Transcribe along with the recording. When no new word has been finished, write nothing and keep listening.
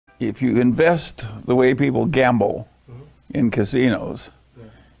if you invest the way people gamble in casinos,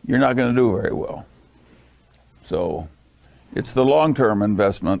 you're not going to do very well. So it's the long-term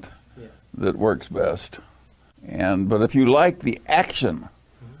investment that works best. But if you like the action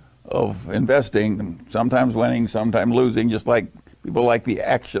of investing, sometimes winning, sometimes losing, just like people like the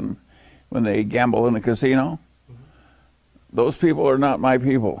action when they gamble in a casino, those people are not my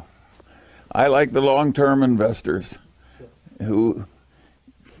people. I like the long-term investors who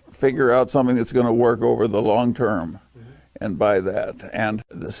figure out something that's going to work over the long term and buy that. And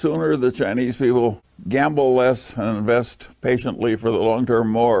the sooner the Chinese people gamble less and invest patiently for the long term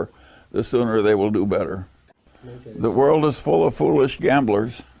more, the sooner they will do better. The world is full of foolish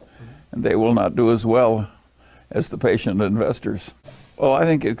gamblers, and they will not do as well as the patient investors. Well, I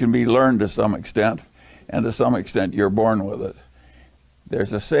think it can be learned to some extent, and to some extent you're born with it.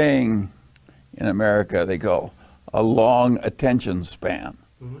 There's a saying in America they call a long attention span.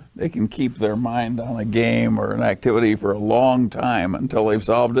 They can keep their mind on a game or an activity for a long time until they've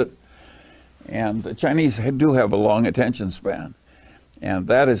solved it. And the Chinese do have a long attention span. And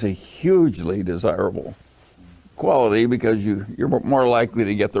that is a hugely desirable quality, because you're more likely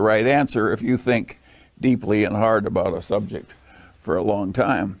to get the right answer if you think deeply and hard about a subject for a long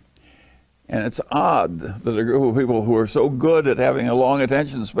time. And it's odd that a group of people who are so good at having a long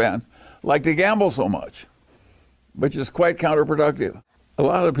attention span like to gamble so much, which is quite counterproductive. A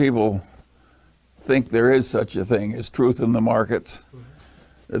lot of people think there is such a thing as truth in the markets,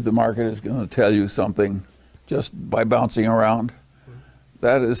 that the market is going to tell you something just by bouncing around.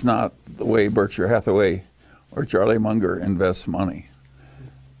 That is not the way Berkshire Hathaway or Charlie Munger invests money.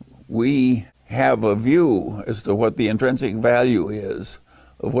 We have a view as to what the intrinsic value is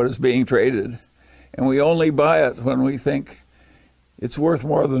of what is being traded, and we only buy it when we think it's worth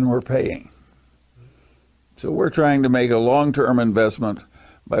more than we're paying. So we're trying to make a long-term investment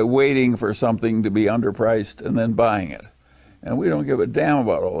by waiting for something to be underpriced and then buying it. And we don't give a damn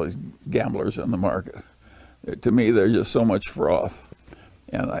about all these gamblers in the market. To me, they're just so much froth.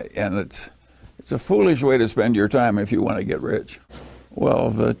 And it's a foolish way to spend your time if you want to get rich.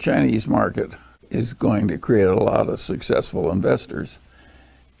 Well, the Chinese market is going to create a lot of successful investors.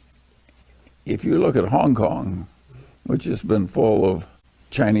 If you look at Hong Kong, which has been full of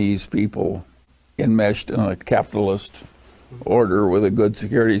Chinese people enmeshed in a capitalist order with a good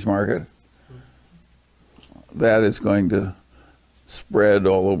securities market, that is going to spread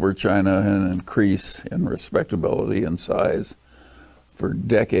all over China and increase in respectability and size for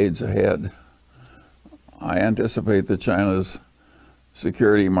decades ahead. I anticipate that China's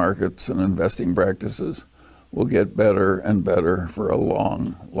security markets and investing practices will get better and better for a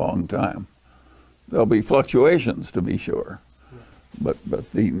long, long time. There'll be fluctuations, to be sure, but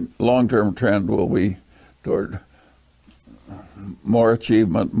the long-term trend will be toward more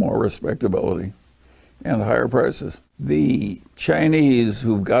achievement, more respectability, and higher prices. The Chinese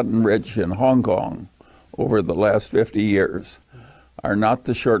who've gotten rich in Hong Kong over the last 50 years are not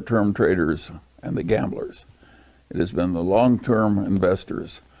the short-term traders and the gamblers. It has been the long-term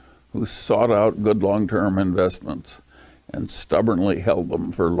investors who sought out good long-term investments and stubbornly held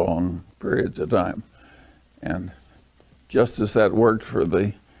them for long periods of time. And just as that worked for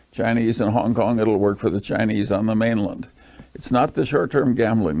the Chinese in Hong Kong, it'll work for the Chinese on the mainland. It's not the short-term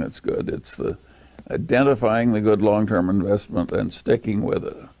gambling that's good, it's the identifying the good long-term investment and sticking with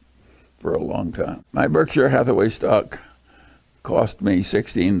it for a long time. My Berkshire Hathaway stock cost me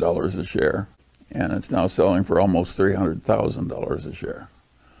 $16 a share, and it's now selling for almost $300,000 a share.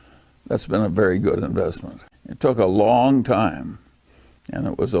 That's been a very good investment. It took a long time, and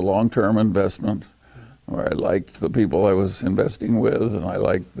it was a long-term investment where I liked the people I was investing with, and I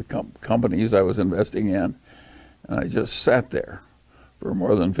liked the companies I was investing in, and I just sat there for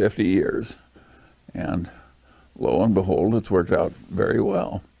more than 50 years. And lo and behold, it's worked out very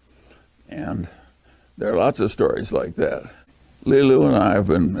well. And there are lots of stories like that. Lilu and I have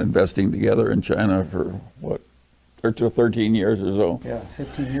been investing together in China for, what, 13 years or so? Yeah,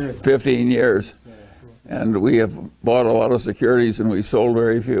 15 years. 15 years. And we have bought a lot of securities and we sold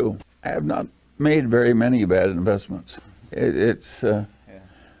very few. I have not made very many bad investments. They've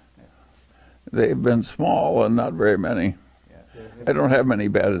been small and not very many. I don't have many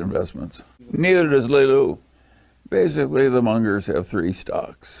bad investments. Neither does Lilu. Basically, the Mungers have three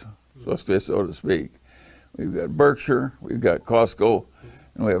stocks, so to speak. We've got Berkshire, we've got Costco,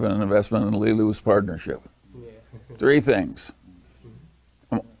 and we have an investment in Lilu's partnership. Three things.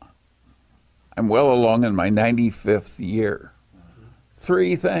 I'm well along in my 95th year.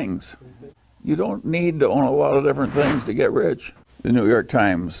 Three things. You don't need to own a lot of different things to get rich. The New York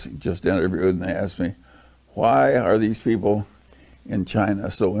Times just interviewed and they asked me, why are these people in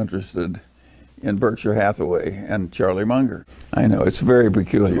China so interested in Berkshire Hathaway and Charlie Munger? I know, it's very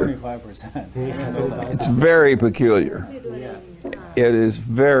peculiar. 25%. It's very peculiar. It is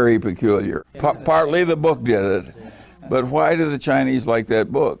very peculiar. Partly the book did it, but why do the Chinese like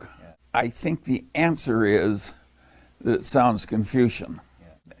that book? I think the answer is that it sounds Confucian.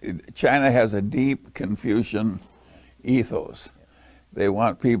 China has a deep Confucian ethos. They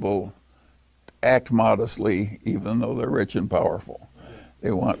want people to act modestly even though they're rich and powerful.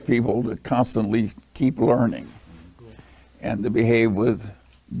 They want people to constantly keep learning and to behave with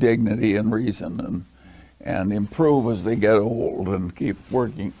dignity and reason and improve as they get old and keep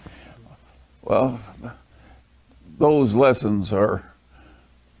working. Well, those lessons are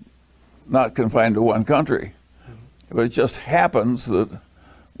not confined to one country. But it just happens that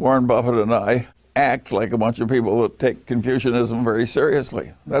Warren Buffett and I act like a bunch of people that take Confucianism very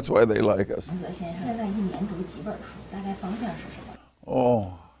seriously. That's why they like us.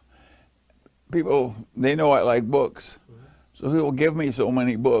 Oh, people, they know I like books. So people give me so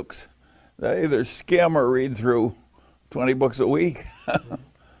many books that I either skim or read through 20 books a week.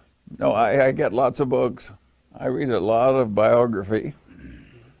 No, I get lots of books. I read a lot of biography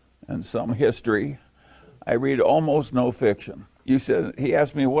and some history. I read almost no fiction. You said, he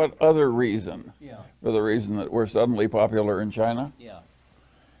asked me what other reason for the reason that we're suddenly popular in China? Yeah.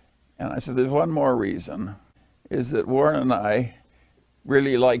 And I said, there's one more reason, is that Warren and I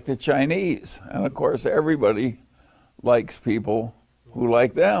really like the Chinese. And of course, everybody likes people who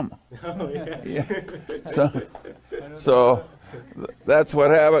like them. Oh, yeah. Yeah. So that's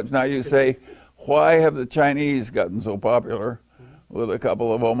what happens. Now you say, why have the Chinese gotten so popular with a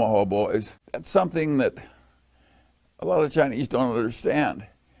couple of Omaha boys? That's something that a lot of Chinese don't understand.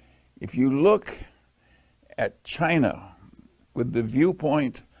 If you look at China with the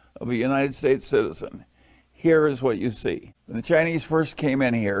viewpoint of a United States citizen, here is what you see. When the Chinese first came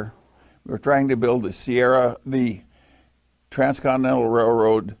in here, we were trying to build the Transcontinental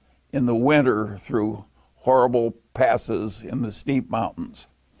Railroad in the winter through horrible passes in the steep mountains.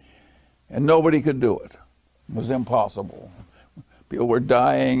 And nobody could do it. It was impossible. People were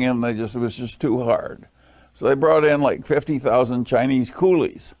dying and it was just too hard. So they brought in like 50,000 Chinese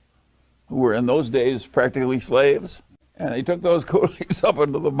coolies who were in those days practically slaves. And they took those coolies up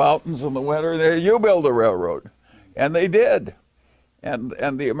into the mountains in the winter. There, you build a railroad. And they did. And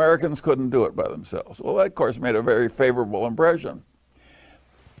the Americans couldn't do it by themselves. Well, that, of course, made a very favorable impression.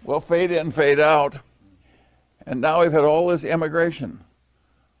 Well, fade in, fade out. And now we've had all this immigration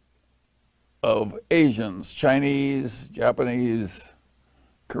of Asians, Chinese, Japanese,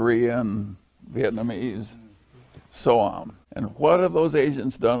 Korean, Vietnamese, so on. And what have those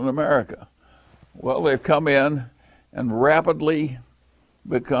Asians done in America? Well, they've come in and rapidly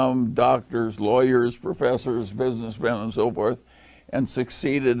become doctors, lawyers, professors, businessmen, and so forth, and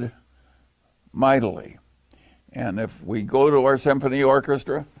succeeded mightily. And if we go to our symphony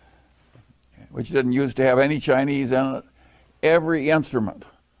orchestra, which didn't used to have any Chinese in it, every instrument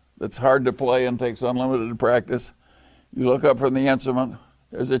that's hard to play and takes unlimited practice, you look up from the instrument,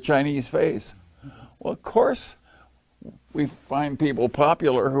 there's a Chinese face. Well, of course, we find people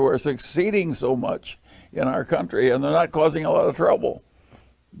popular who are succeeding so much in our country, and they're not causing a lot of trouble.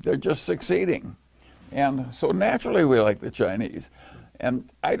 They're just succeeding. And so naturally we like the Chinese. And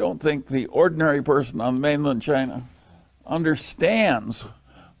I don't think the ordinary person on mainland China understands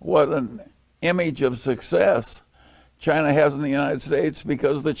what an image of success China has in the United States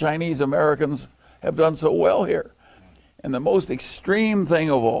because the Chinese Americans have done so well here. And the most extreme thing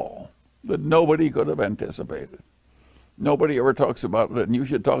of all that nobody could have anticipated, nobody ever talks about it, and you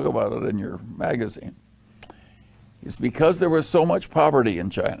should talk about it in your magazine, is because there was so much poverty in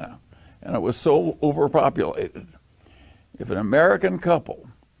China and it was so overpopulated. If an American couple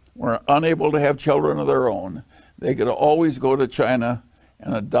were unable to have children of their own, they could always go to China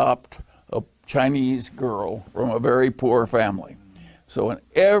and adopt a Chinese girl from a very poor family. So in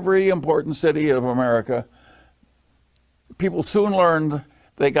every important city of America, people soon learned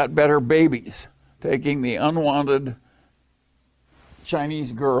they got better babies taking the unwanted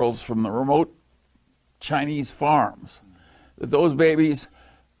Chinese girls from the remote Chinese farms. That those babies,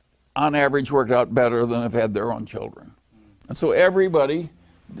 on average, worked out better than if had their own children. And so everybody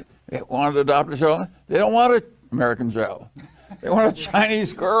wanted to adopt a child. They don't want an American child. They want a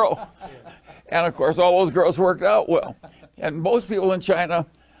Chinese girl. And of course, all those girls worked out well. And most people in China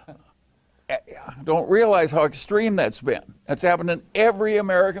don't realize how extreme that's been. That's happened in every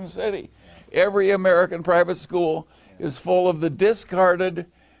American city. Every American private school is full of the discarded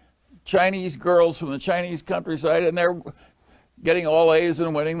Chinese girls from the Chinese countryside, and they're getting all A's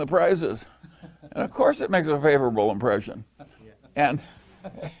and winning the prizes. And of course it makes a favorable impression. And,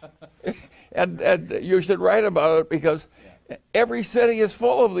 and you should write about it, because every city is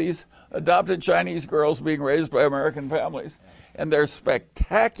full of these adopted Chinese girls being raised by American families. And they're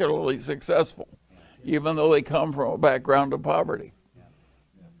spectacularly successful, even though they come from a background of poverty.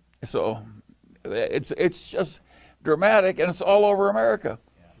 So it's just dramatic, and it's all over America.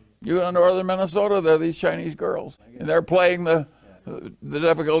 You go to northern Minnesota, there are these Chinese girls, and they're playing the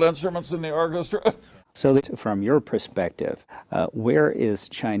difficult instruments in the orchestra. So from your perspective, where is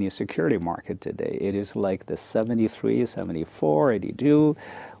Chinese security market today? It is like the 73, 74, 82.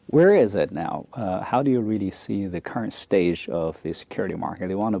 Where is it now? How do you really see the current stage of the security market?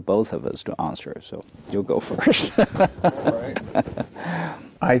 They wanted both of us to answer, so you'll go first. All right.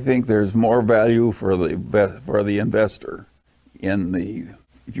 I think there's more value for the investor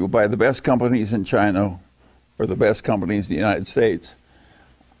if you buy the best companies in China or the best companies in the United States.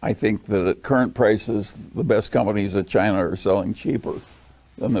 I think that at current prices, the best companies in China are selling cheaper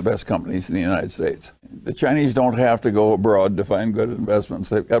than the best companies in the United States. The Chinese don't have to go abroad to find good investments.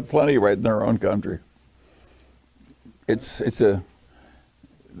 They've got plenty right in their own country.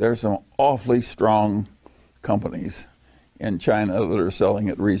 There's some awfully strong companies in China that are selling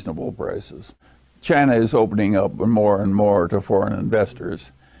at reasonable prices. China is opening up more and more to foreign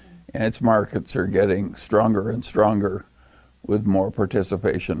investors, and its markets are getting stronger and stronger with more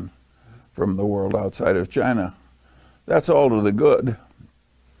participation from the world outside of China. That's all to the good.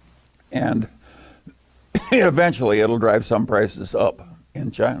 And eventually it'll drive some prices up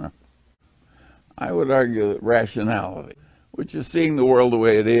in China. I would argue that rationality, which is seeing the world the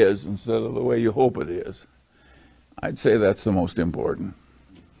way it is instead of the way you hope it is, I'd say that's the most important.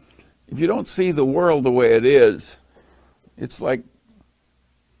 If you don't see the world the way it is, it's like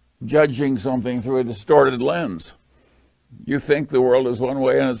judging something through a distorted lens. You think the world is one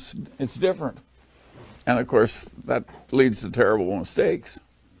way and it's different. And of course, that leads to terrible mistakes.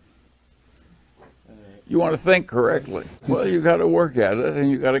 You want to think correctly. Well, you got to work at it,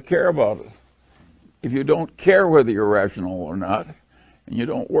 and you got to care about it. If you don't care whether you're rational or not, and you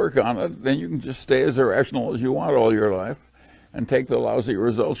don't work on it, then you can just stay as irrational as you want all your life and take the lousy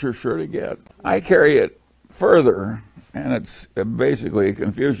results you're sure to get. I carry it further, and it's basically a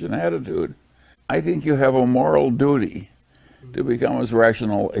Confucian attitude. I think you have a moral duty to become as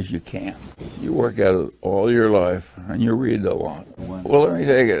rational as you can. You work at it all your life, and you read a lot. Well, let me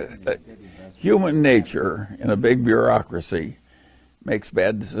take it. Human nature in a big bureaucracy makes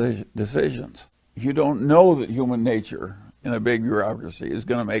bad decisions. If you don't know that human nature in a big bureaucracy is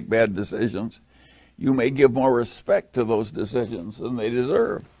going to make bad decisions, you may give more respect to those decisions than they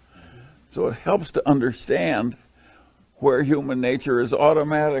deserve. So it helps to understand where human nature is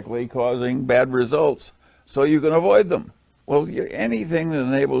automatically causing bad results so you can avoid them. Well, anything that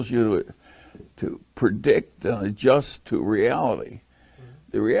enables you to predict and adjust to reality.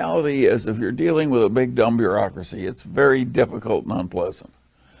 The reality is, if you're dealing with a big dumb bureaucracy, it's very difficult and unpleasant.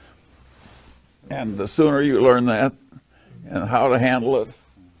 And the sooner you learn that and how to handle it,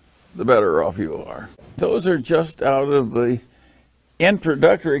 the better off you are. Those are just out of the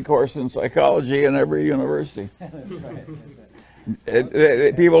introductory course in psychology in every university.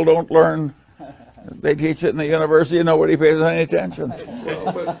 People don't learn. They teach it in the university and nobody pays any attention.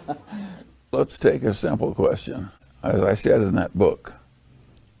 Let's take a simple question. As I said in that book,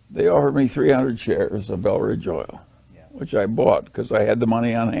 they offered me 300 shares of Belridge Oil, which I bought because I had the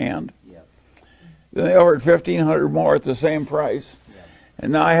money on hand. Then they offered 1,500 more at the same price,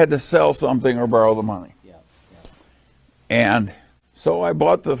 and now I had to sell something or borrow the money. And so I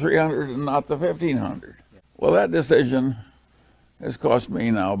bought the 300 and not the 1,500. Well, that decision has cost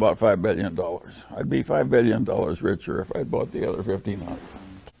me now about $5 billion. I'd be $5 billion richer if I'd bought the other 1,500.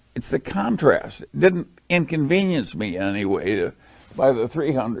 It's the contrast. It didn't inconvenience me in any way to buy the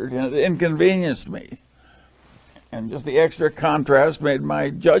 300, and it inconvenienced me. And just the extra contrast made my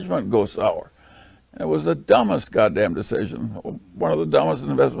judgment go sour. It was the dumbest goddamn decision, one of the dumbest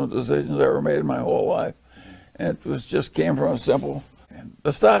investment decisions I ever made in my whole life. And it just came from a simple,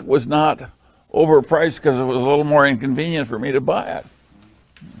 the stock was not overpriced because it was a little more inconvenient for me to buy it.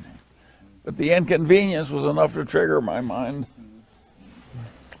 But the inconvenience was enough to trigger my mind.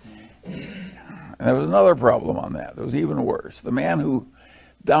 And there was another problem on that. It was even worse. The man who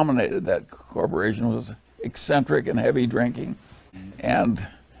dominated that corporation was eccentric and heavy drinking,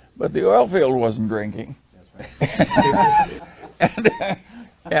 but the oil field wasn't drinking.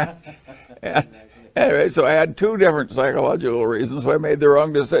 Anyway, so I had two different psychological reasons why I made the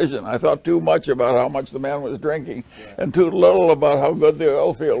wrong decision. I thought too much about how much the man was drinking and too little about how good the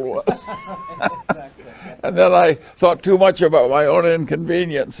oil field was. And then I thought too much about my own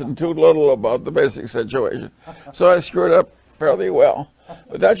inconvenience and too little about the basic situation. So I screwed up fairly well.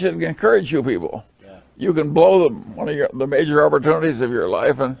 But that should encourage you people. You can blow them, one of the major opportunities of your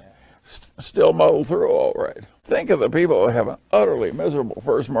life, and still muddle through all right. Think of the people who have an utterly miserable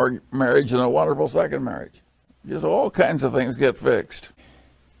first marriage and a wonderful second marriage. Just all kinds of things get fixed.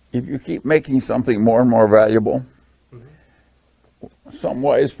 If you keep making something more and more valuable, some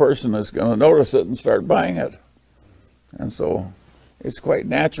wise person is going to notice it and start buying it. And so it's quite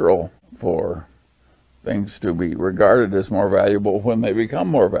natural for things to be regarded as more valuable when they become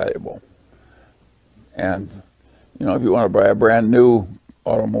more valuable. And, you know, if you want to buy a brand new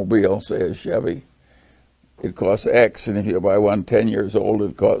automobile, say a Chevy, it costs X, and if you buy one 10 years old,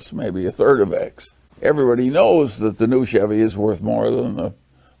 it costs maybe a third of X. Everybody knows that the new Chevy is worth more than the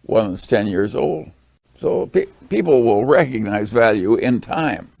one that's 10 years old. So people will recognize value in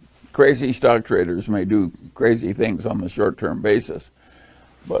time. Crazy stock traders may do crazy things on the short-term basis,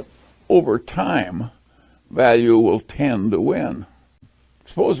 but over time, value will tend to win.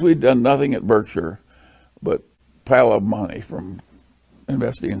 Suppose we'd done nothing at Berkshire but pile up money from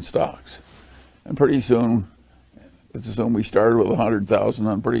investing in stocks. And pretty soon, let's assume we started with 100,000,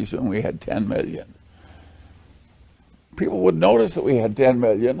 and pretty soon we had 10 million. People would notice that we had 10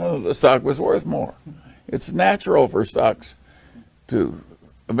 million and the stock was worth more. It's natural for stocks to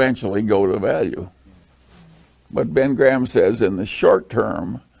eventually go to value. But Ben Graham says in the short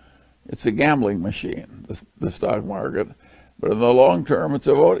term, it's a gambling machine, the stock market. But in the long term, it's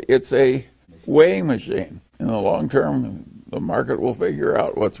a weighing machine. In the long term, the market will figure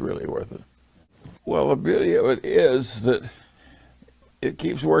out what's really worth it. Well, the beauty of it is that it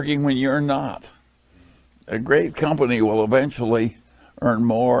keeps working when you're not. A great company will eventually earn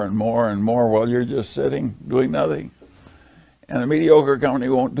more and more and more while you're just sitting doing nothing. And a mediocre company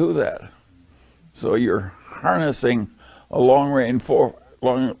won't do that. So you're harnessing a long-range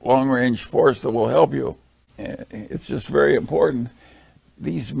force that will help you. It's just very important.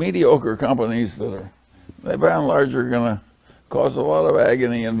 These mediocre companies they by and large are going to cause a lot of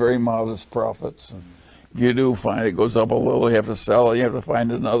agony and very modest profits. If you do find it goes up a little, you have to sell it, you have to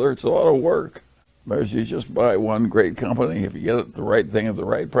find another. It's a lot of work. Whereas you just buy one great company, if you get it the right thing at the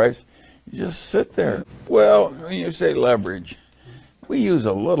right price, you just sit there. Well, when you say leverage, we use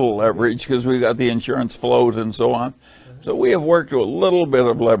a little leverage because we got the insurance float and so on. So we have worked a little bit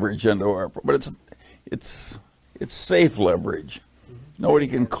of leverage into our, but it's safe leverage. Nobody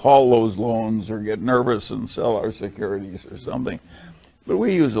can call those loans or get nervous and sell our securities or something. But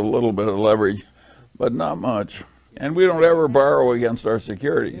we use a little bit of leverage, but not much. And we don't ever borrow against our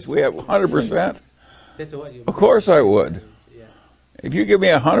securities. We have 100%. Of course I would. If you give me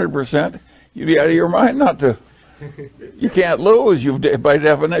 100%, you'd be out of your mind not to. You can't lose. By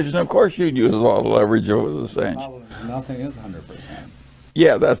definition, of course, you'd use all the leverage over the cinch. Nothing is 100%.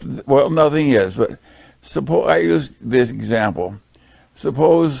 Yeah, well, nothing is. But suppose I use this example.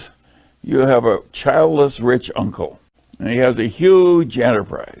 Suppose you have a childless rich uncle, and he has a huge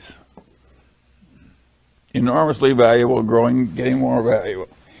enterprise, enormously valuable, growing, getting more valuable.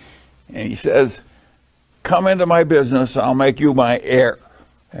 And he says, come into my business, I'll make you my heir,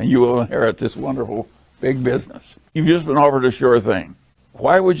 and you will inherit this wonderful big business. You've just been offered a sure thing.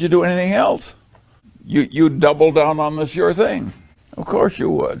 Why would you do anything else? You'd double down on the sure thing. Of course you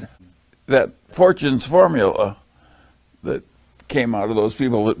would. That fortune's formula that came out of those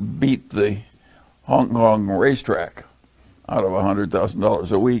people that beat the Hong Kong racetrack out of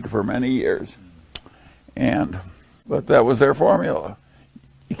 $100,000 a week for many years. But that was their formula.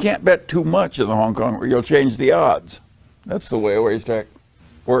 You can't bet too much in the Hong Kong, or you'll change the odds. That's the way a racetrack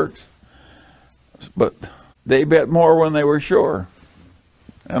works. But they bet more when they were sure,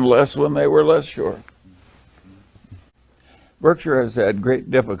 and less when they were less sure. Berkshire has had great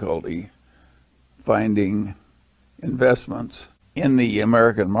difficulty finding investments in the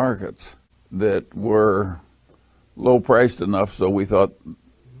American markets that were low priced enough so we thought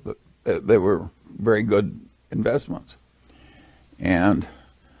that they were very good investments. And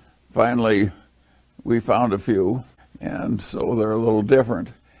finally, we found a few, and so they're a little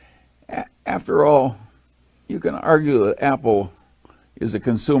different. After all, you can argue that Apple is a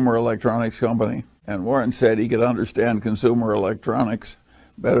consumer electronics company, and Warren said he could understand consumer electronics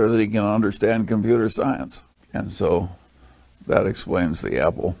better than he can understand computer science. And so that explains the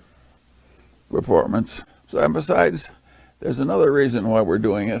Apple performance. So, and besides, there's another reason why we're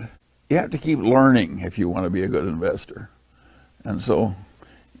doing it. You have to keep learning if you want to be a good investor. And so,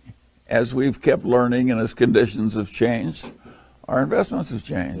 as we've kept learning and as conditions have changed, our investments have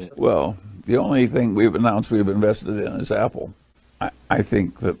changed. Well, the only thing we've announced we've invested in is Apple. I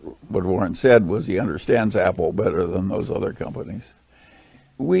think that what Warren said was he understands Apple better than those other companies.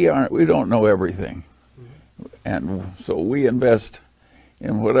 We don't know everything. And so we invest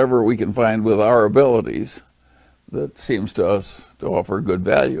in whatever we can find with our abilities that seems to us to offer good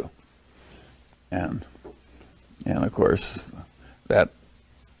value. And of course, that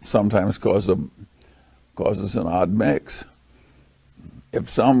sometimes causes an odd mix.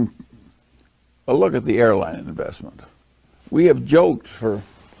 Look at the airline investment. We have joked for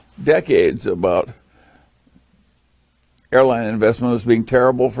decades about airline investment as being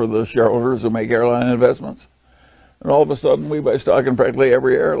terrible for the shareholders who make airline investments. And all of a sudden, we buy stock in practically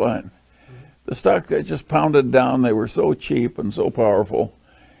every airline. The stock got just pounded down. They were so cheap and so powerful.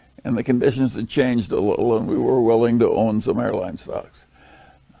 And the conditions had changed a little, and we were willing to own some airline stocks.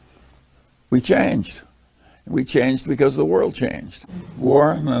 We changed. We changed because the world changed.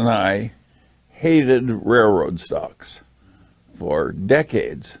 Warren and I hated railroad stocks for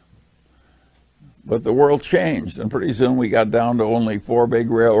decades. But the world changed, and pretty soon we got down to only 4 big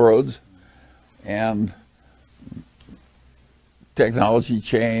railroads, and technology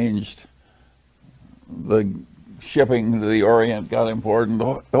changed. The shipping to the Orient got important.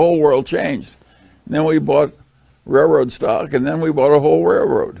 The whole world changed. And then we bought railroad stock, and then we bought a whole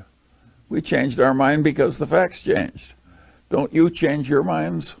railroad. We changed our mind because the facts changed. Don't you change your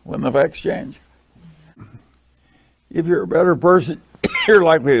minds when the facts change? If you're a better person, you're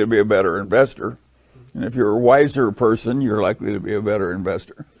likely to be a better investor. And if you're a wiser person, you're likely to be a better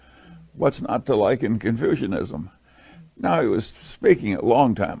investor. What's not to like in Confucianism? Now, he was speaking a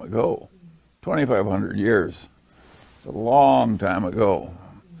long time ago, 2,500 years. A long time ago.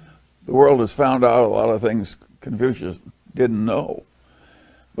 The world has found out a lot of things Confucius didn't know.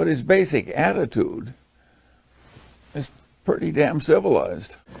 But his basic attitude is pretty damn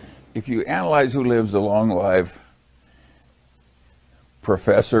civilized. If you analyze who lives a long life,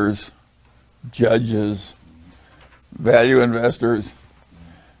 professors, judges, value investors,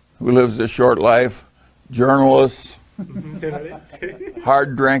 who lives a short life, journalists,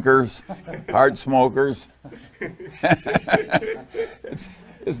 hard drinkers, hard smokers.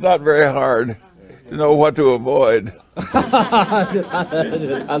 It's not very hard to know what to avoid.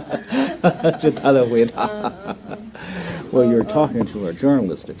 Well, you're talking to a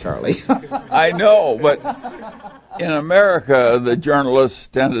journalist, Charlie. I know, but in America, the journalists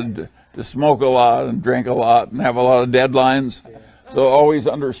tended to smoke a lot and drink a lot and have a lot of deadlines, so always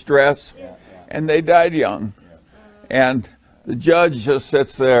under stress, and they died young. And the judge just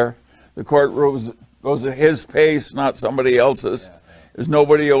sits there. The courtroom goes at his pace, not somebody else's. There's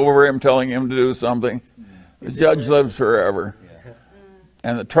nobody over him telling him to do something. The judge lives forever.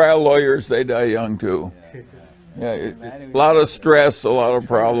 And the trial lawyers, they die young too. Yeah, a lot of stress, a lot of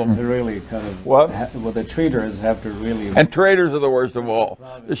problems. Really kind of what? Well, the traders have to really. And traders are the worst of all.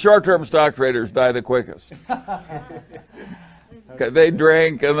 The short-term stock traders die the quickest. They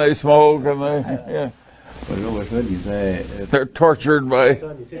drink and they smoke and they. Yeah. They're tortured by.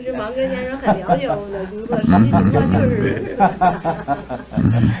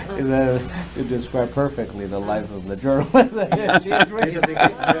 You describe perfectly the life of the journalist.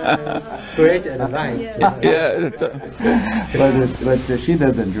 Yeah, but she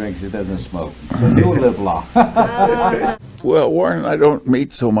doesn't drink, she doesn't smoke. So you live long. Well, Warren and I don't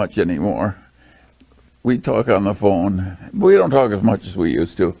meet so much anymore. We talk on the phone. We don't talk as much as we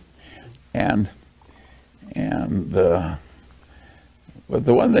used to. But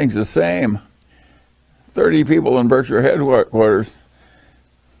the one thing's the same. 30 people in Berkshire headquarters.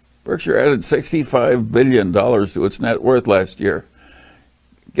 Berkshire added $65 billion to its net worth last year.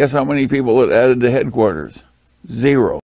 Guess how many people it added to headquarters? 0.